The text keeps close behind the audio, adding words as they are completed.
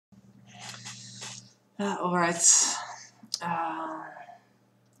Alright. Uh,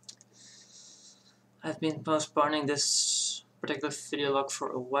 I've been postponing this particular video log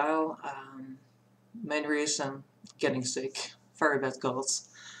for a while. Main reason, getting sick. Very bad colds.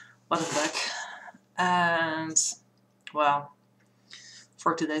 But I'm back. And, well,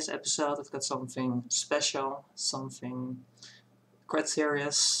 for today's episode I've got something special, something quite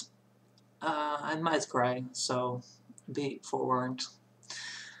serious. I might cry, so be forewarned.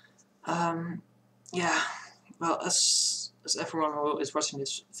 Yeah, well, as everyone who is watching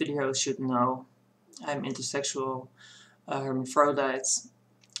this video should know, I'm intersexual, hermaphrodite,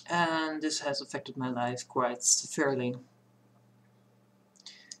 and this has affected my life quite severely,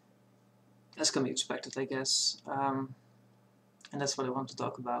 as can be expected, I guess. And that's what I want to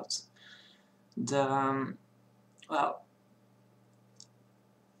talk about. Well,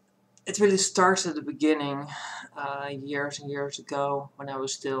 it really started at the beginning, years and years ago, when I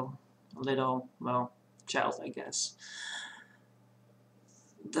was still a little, well, child, I guess.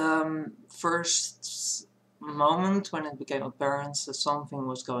 The first moment when it became apparent that something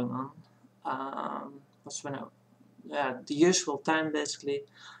was going on was when the usual time, basically,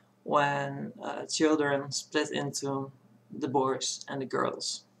 when children split into the boys and the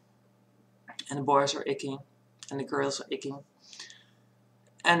girls, and the boys are icky and the girls are icky,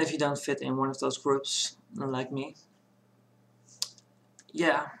 and if you don't fit in one of those groups, like me,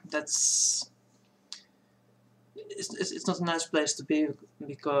 yeah, it's not a nice place to be,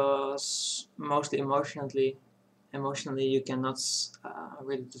 because mostly emotionally you cannot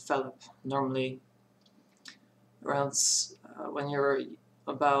really develop. Normally around when you're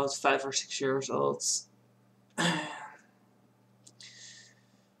about 5 or 6 years old,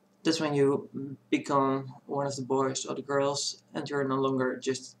 that's when you become one of the boys or the girls, and you're no longer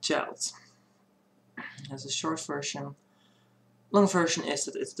just a child. As a short version. Long version is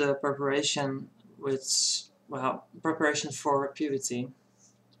that it's the preparation preparation for puberty.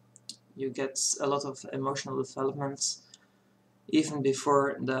 You get a lot of emotional developments even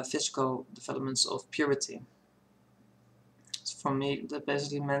before the physical developments of puberty. So for me, that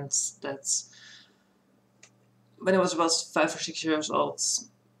basically meant that when I was about 5 or 6 years old,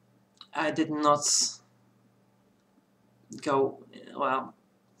 I did not go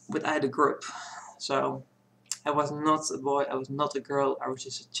with either group. So I was not a boy, I was not a girl, I was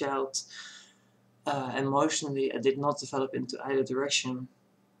just a child. Emotionally, I did not develop into either direction.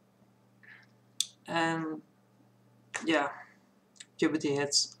 And yeah, puberty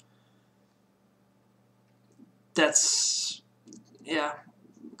hits. That's, yeah,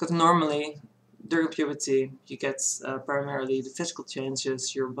 because normally during puberty you get primarily the physical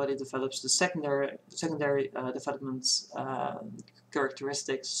changes. Your body develops the secondary development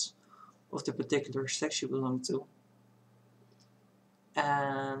characteristics of the particular sex you belong to.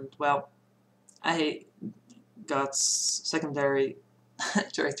 And well, I got secondary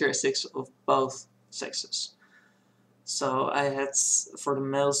characteristics of both sexes. So I had, for the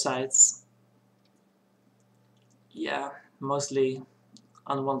male side, mostly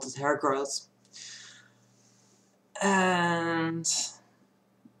unwanted hair growth, and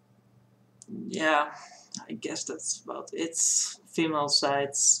yeah, I guess that's about it. Female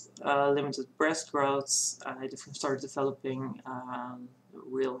sides, limited breast growth. I started developing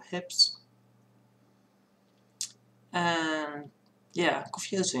real hips, and yeah,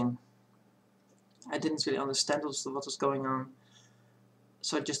 confusing. I didn't really understand what was going on,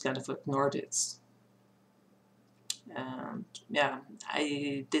 so I just kind of ignored it. And yeah,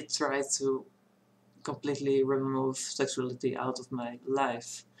 I did try to completely remove sexuality out of my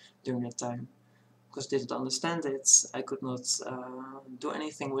life during that time, because I didn't understand it. I could not do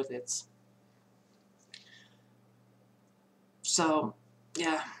anything with it. So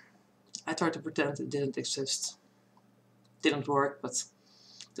yeah, I tried to pretend it didn't exist. Didn't work, but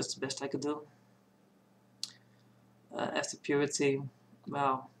that's the best I could do. After puberty,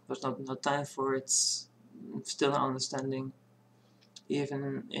 well, there was no time for it. Still not understanding.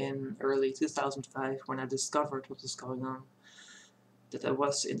 Even in early 2005, when I discovered what was going on, that I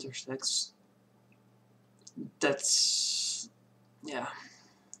was intersex, that's, yeah,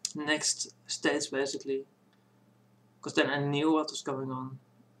 next stage basically, because then I knew what was going on.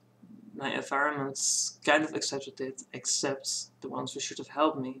 My environment kind of accepted it, except the ones who should have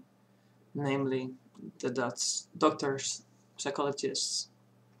helped me, namely the doctors, psychologists,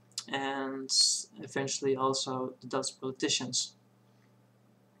 and eventually also the Dutch politicians.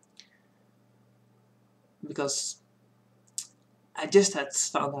 Because I just had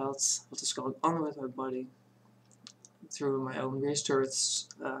found out what was going on with my body through my own research,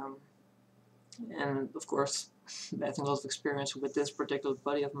 and of course having a lot of experience with this particular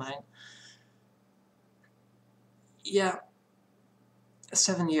body of mine. yeah,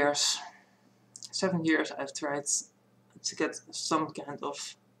 7 years. 7 years I've tried to get some kind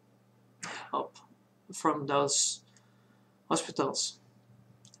of help from those hospitals,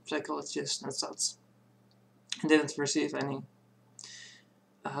 psychologists and such. I didn't receive any.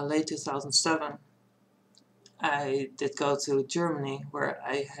 Late 2007, I did go to Germany where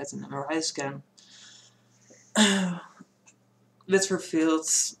I had an MRI scan, which revealed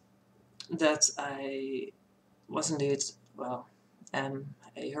that I was indeed, well,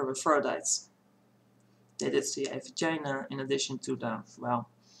 a hermaphrodite. They did see a vagina in addition to the, well,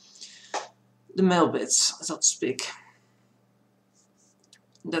 the male bits, so to speak.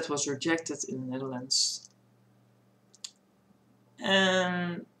 That was rejected in the Netherlands.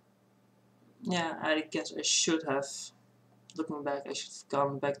 And yeah, I guess I should have, looking back, I should have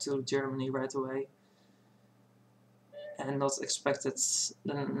gone back to Germany right away and not expected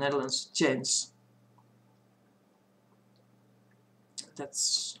the Netherlands to change.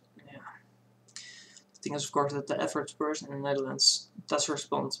 That's, yeah. The thing is, of course, that the average person in the Netherlands does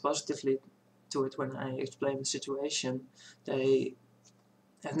respond positively to it when I explain the situation. They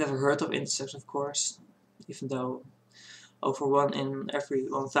have never heard of intersex, of course, even though over 1 in every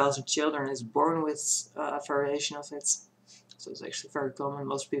 1,000 children is born with a variation of it. So it's actually very common.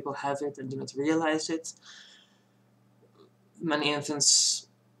 Most people have it and do not realize it. Many infants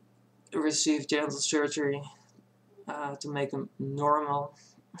receive genital surgery to make them normal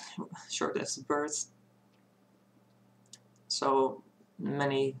shortly after birth. So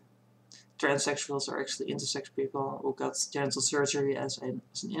many transsexuals are actually intersex people who got genital surgery as an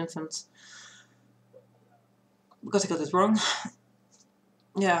infant because they got it wrong.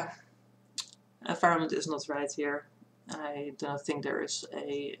 Yeah, environment is not right here. I don't think there is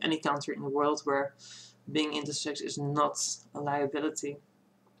any country in the world where being intersex is not a liability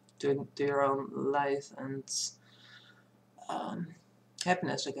to your own life and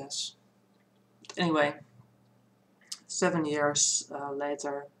happiness, I guess. Anyway, 7 years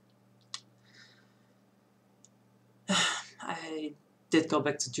later, I did go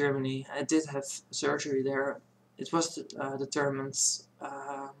back to Germany. I did have surgery there. It was determined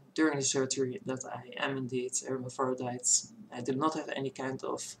during the surgery that I am indeed a hermaphrodite. I did not have any kind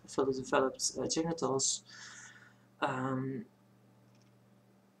of fully developed genitals.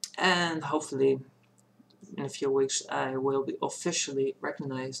 And hopefully in a few weeks I will be officially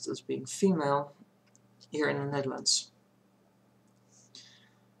recognized as being female here in the Netherlands.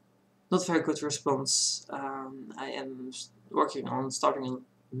 Not very good response. I am working on starting a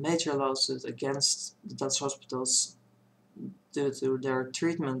major lawsuit against the Dutch hospitals due to their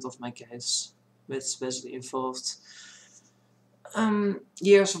treatment of my case, which basically involved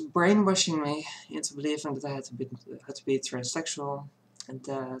years of brainwashing me into believing that I had to be transsexual, and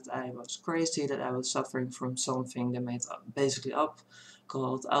that I was crazy, that I was suffering from something they made basically up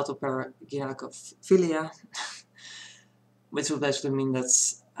called autopareginacophilia, which would basically mean that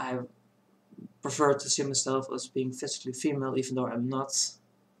I prefer to see myself as being physically female even though I'm not.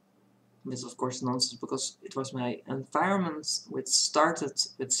 Which of course nonsense, because it was my environment which started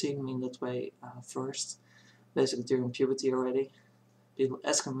with seeing me in that way first, basically during puberty already. People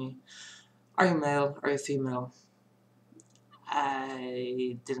asking me, are you male, are you female?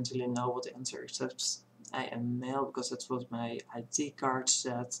 I didn't really know what to answer except I am male because that's what my ID card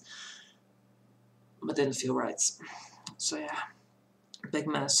said, but didn't feel right. So yeah, big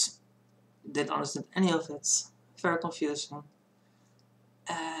mess. Didn't understand any of it, very confusing.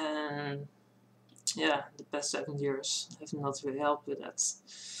 And yeah, the past 7 years have not really helped with that.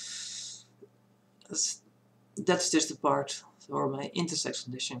 That's just the part for my intersex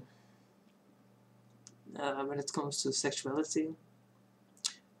condition. When it comes to sexuality,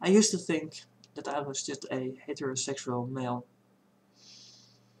 I used to think that I was just a heterosexual male.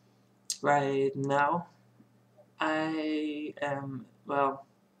 Right now, I am, well,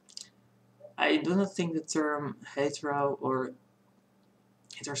 I do not think the term hetero or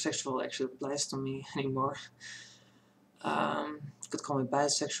heterosexual actually applies to me anymore. You could call me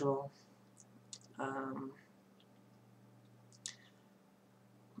bisexual.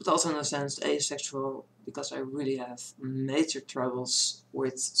 But also in a sense asexual, because I really have major troubles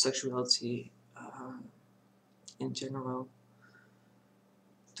with sexuality in general.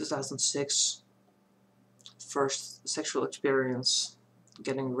 2006, first sexual experience,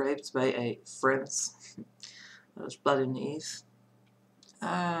 getting raped by a friend. That was Bloody Eve.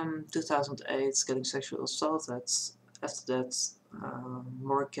 2008, getting sexually assaulted. After that,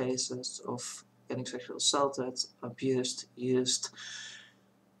 more cases of getting sexually assaulted, abused, used.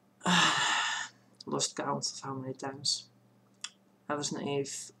 Lost count of how many times. I was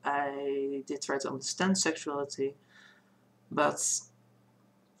naive. I did try to understand sexuality. But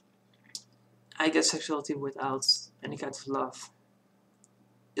I guess sexuality without any kind of love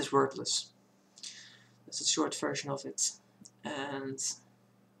is worthless. That's a short version of it. And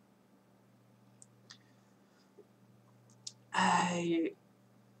I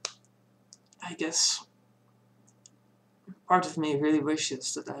guess part of me really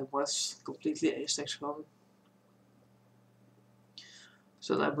wishes that I was completely asexual,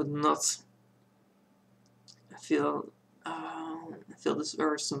 so that I would not feel this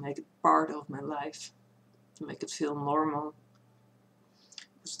urge to make it part of my life, to make it feel normal,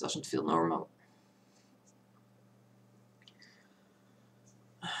 because it doesn't feel normal.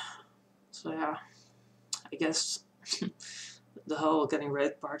 So yeah, I guess the whole getting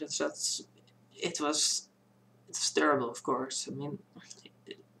raped part of that, it's terrible, of course. I mean,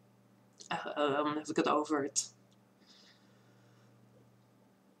 I'll never get over it.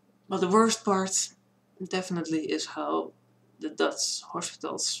 But the worst part definitely is how the Dutch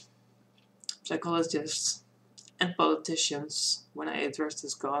hospitals, psychologists, and politicians, when I addressed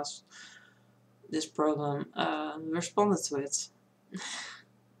this problem, responded to it.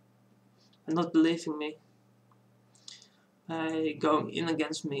 And not believing me, by going in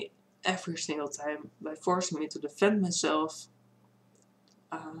against me every single time, by forcing me to defend myself,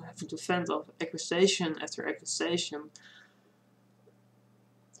 having to fend off accusation after accusation.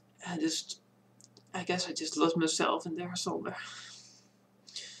 I guess I just lost myself in there somewhere,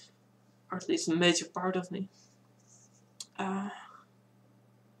 or at least a major part of me.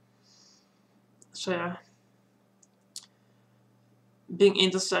 So yeah, being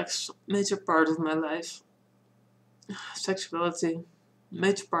intersex, major part of my life. Sexuality,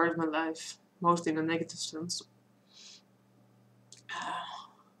 major part of my life, mostly in a negative sense.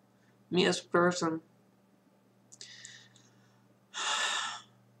 Me as a person,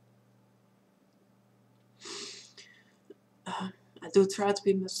 I do try to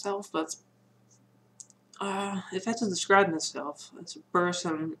be myself, but if I had to describe myself as a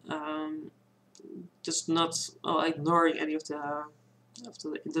person, just not ignoring any of the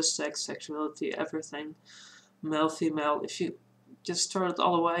intersex, sexuality, everything, male, female, if you just throw it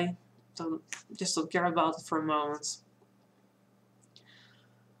all away, just don't care about it for a moment,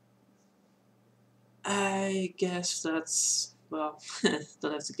 I guess that's, well,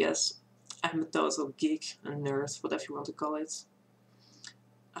 don't have to guess, I'm a total geek, a nerd, whatever you want to call it.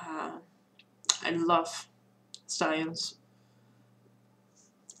 I love science,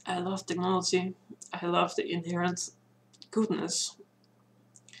 I love technology, I love the inherent goodness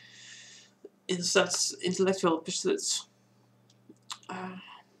in such intellectual pursuits.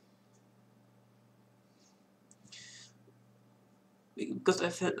 Because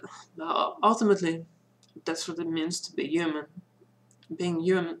I've had, well, ultimately, that's what it means to be human. Being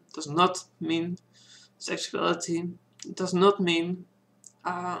human does not mean sexuality, it does not mean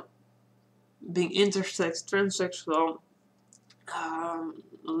being intersex, transsexual,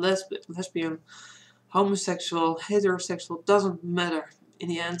 lesbian, homosexual, heterosexual, doesn't matter. In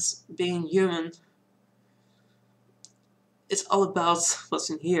the end, being human, it's all about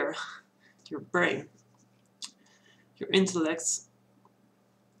what's in here. Your brain, your intellect,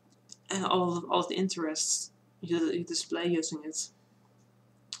 and all of the interests you display using it.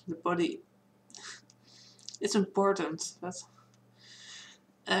 The body, it's important, but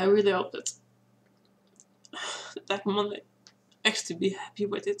I really hope that I can one day actually be happy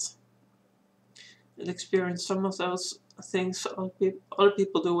with it and experience some of those things other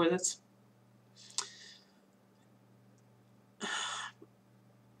people do with it.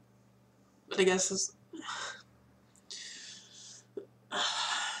 But I guess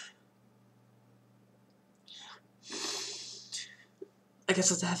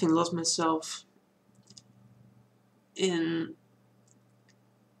that having lost myself in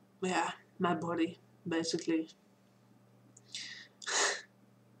my body, basically,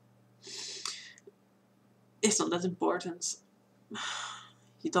 it's not that important.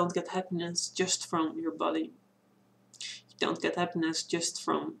 You don't get happiness just from your body. You don't get happiness just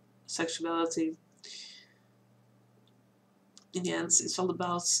from sexuality. In the end, it's all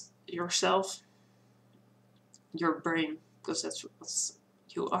about yourself, your brain, because that's what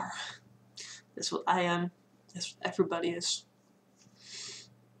you are. That's what I am. That's what everybody is.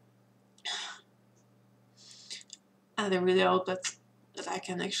 And I really hope that I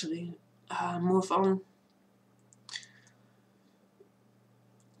can actually move on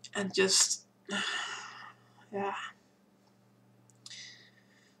and just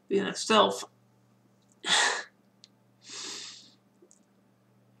be myself.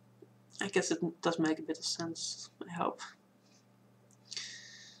 I guess it does make a bit of sense, I hope.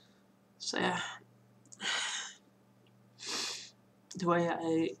 So yeah. the way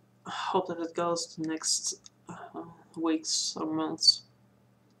I hope that it goes the next weeks or months,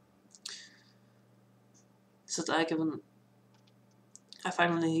 so that I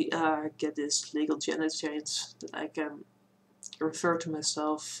finally get this legal gender change, that I can refer to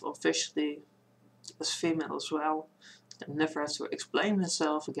myself officially as female as well, and never have to explain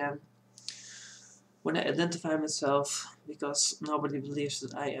myself again when I identify myself, because nobody believes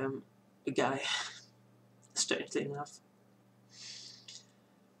that I am a guy, strangely enough.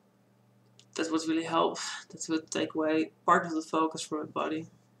 That would really help. That would take away part of the focus from my body.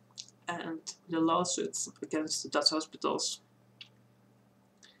 And the lawsuits against the Dutch hospitals,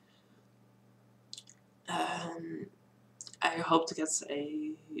 I hope to get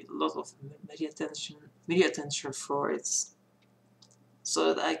a lot of media attention for it,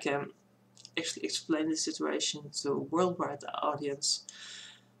 so that I can actually explain the situation to a worldwide audience,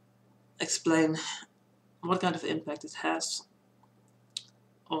 explain what kind of impact it has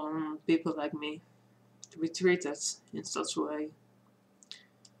on people like me to be treated in such a way,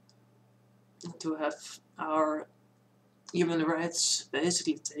 to have our human rights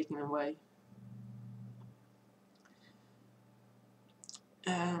basically taken away.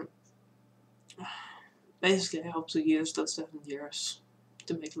 Basically, I hope to use those 7 years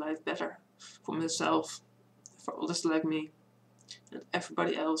to make life better for myself, for others like me, and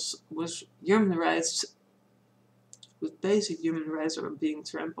everybody else with human rights, with basic human rights, are being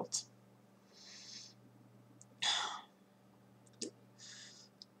trampled.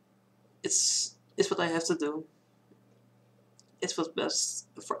 It's what I have to do. It's what's best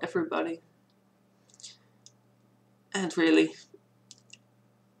for everybody. And really,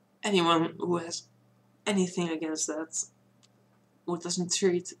 anyone who has anything against that, who doesn't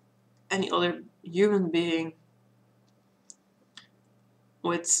treat any other human being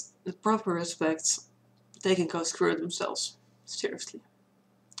with the proper respect, they can go screw themselves. Seriously.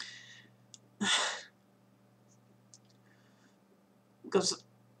 Because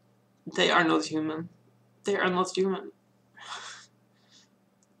they are not human. They are not human.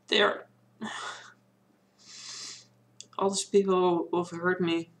 They are... all these people who have hurt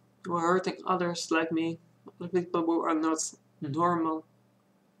me, who are hurting others like me, other people who are not normal,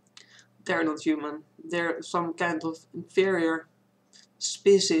 they're not human. They're some kind of inferior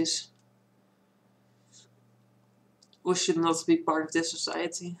species who should not be part of this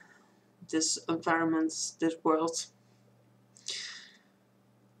society, this environment, this world.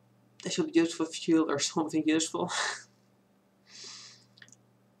 They should be used for fuel or something useful.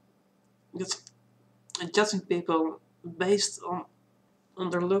 Because judging people based on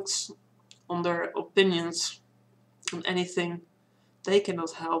their looks, on their opinions, on anything they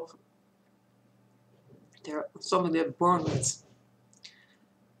cannot help, they're something they're born with.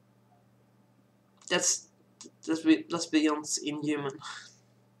 That's beyond inhuman.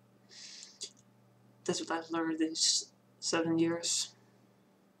 That's what I've learned these 7 years.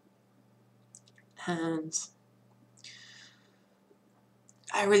 And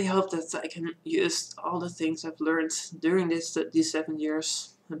I really hope that I can use all the things I've learned during these 7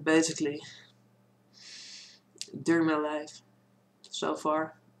 years, and basically during my life so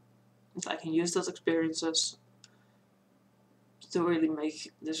far, that I can use those experiences to really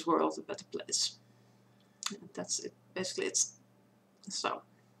make this world a better place. And that's it. Basically, it's so.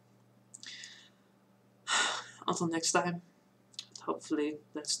 Until next time, hopefully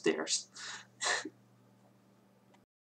less tears.